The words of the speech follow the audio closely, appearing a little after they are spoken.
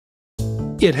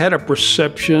It had a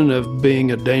perception of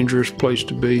being a dangerous place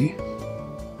to be.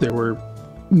 There were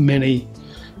many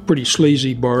pretty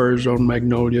sleazy bars on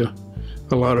Magnolia,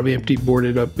 a lot of empty,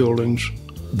 boarded up buildings.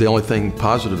 The only thing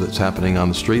positive that's happening on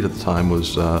the street at the time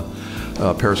was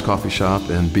Paris Coffee Shop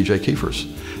and BJ Kiefer's.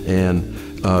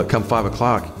 And come 5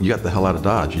 o'clock, you got the hell out of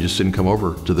Dodge. You just didn't come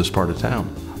over to this part of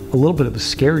town. A little bit of a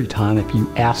scary time if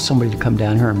you asked somebody to come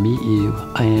down here and meet you,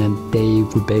 and they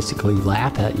would basically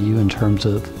laugh at you in terms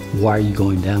of, why are you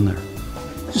going down there?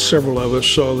 Several of us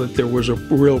saw that there was a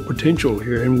real potential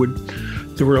here, and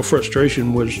the real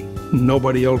frustration was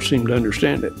nobody else seemed to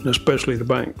understand it, especially the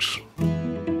banks.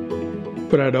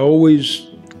 But I'd always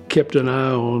kept an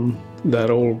eye on that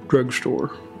old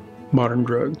drugstore, Modern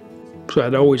Drug. So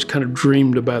I'd always kind of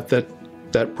dreamed about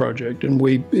that project, and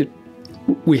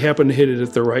we happened to hit it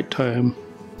at the right time.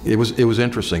 It was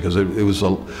interesting because it was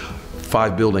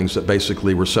 5 buildings that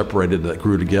basically were separated that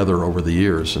grew together over the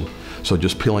years, and so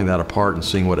just peeling that apart and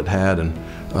seeing what it had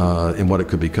and what it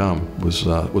could become was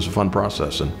a fun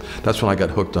process, and that's when I got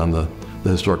hooked on the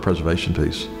historic preservation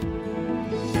piece.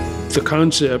 The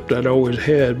concept I'd always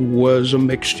had was a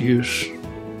mixed use,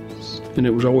 and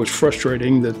it was always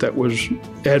frustrating that was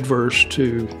adverse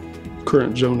to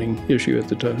current zoning issue at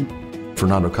the time.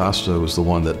 Fernando Costa was the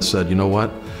one that said, you know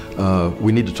what,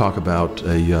 we need to talk about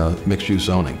a mixed-use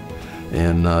zoning.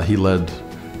 And he led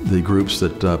the groups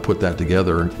that put that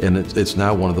together, and it's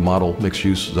now one of the model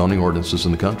mixed-use zoning ordinances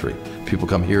in the country. People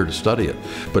come here to study it.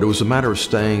 But it was a matter of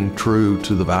staying true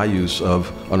to the values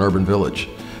of an urban village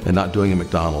and not doing a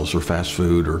McDonald's or fast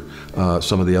food or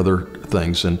some of the other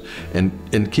things,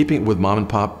 and keeping it with mom and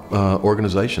pop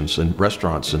organizations and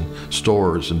restaurants and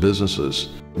stores and businesses.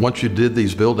 Once you did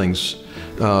these buildings,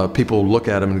 people look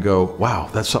at them and go, wow,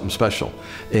 that's something special.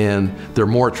 And they're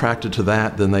more attracted to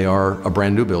that than they are a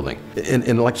brand new building.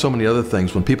 And like so many other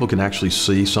things, when people can actually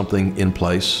see something in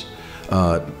place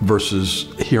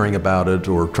versus hearing about it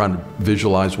or trying to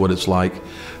visualize what it's like,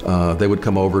 they would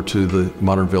come over to the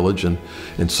Modern Village and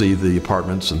see the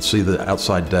apartments and see the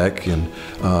outside deck and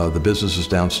the businesses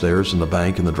downstairs and the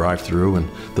bank and the drive-through and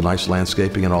the nice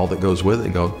landscaping and all that goes with it,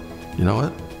 and go, you know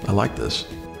what, I like this.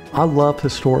 I love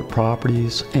historic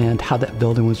properties, and how that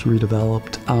building was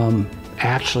redeveloped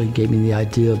actually gave me the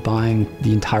idea of buying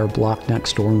the entire block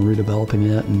next door and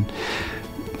redeveloping it, and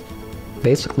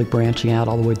basically branching out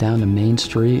all the way down to Main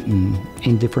Street and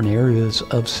in different areas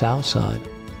of Southside.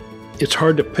 It's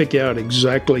hard to pick out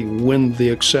exactly when the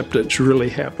acceptance really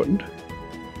happened.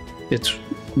 It's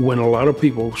when a lot of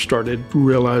people started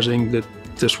realizing that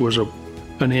this was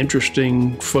an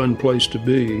interesting, fun place to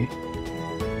be.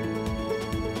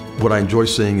 What I enjoy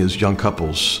seeing is young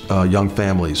couples, young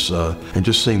families, and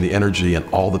just seeing the energy and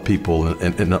all the people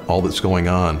and all that's going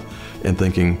on, and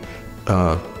thinking,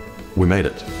 we made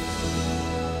it.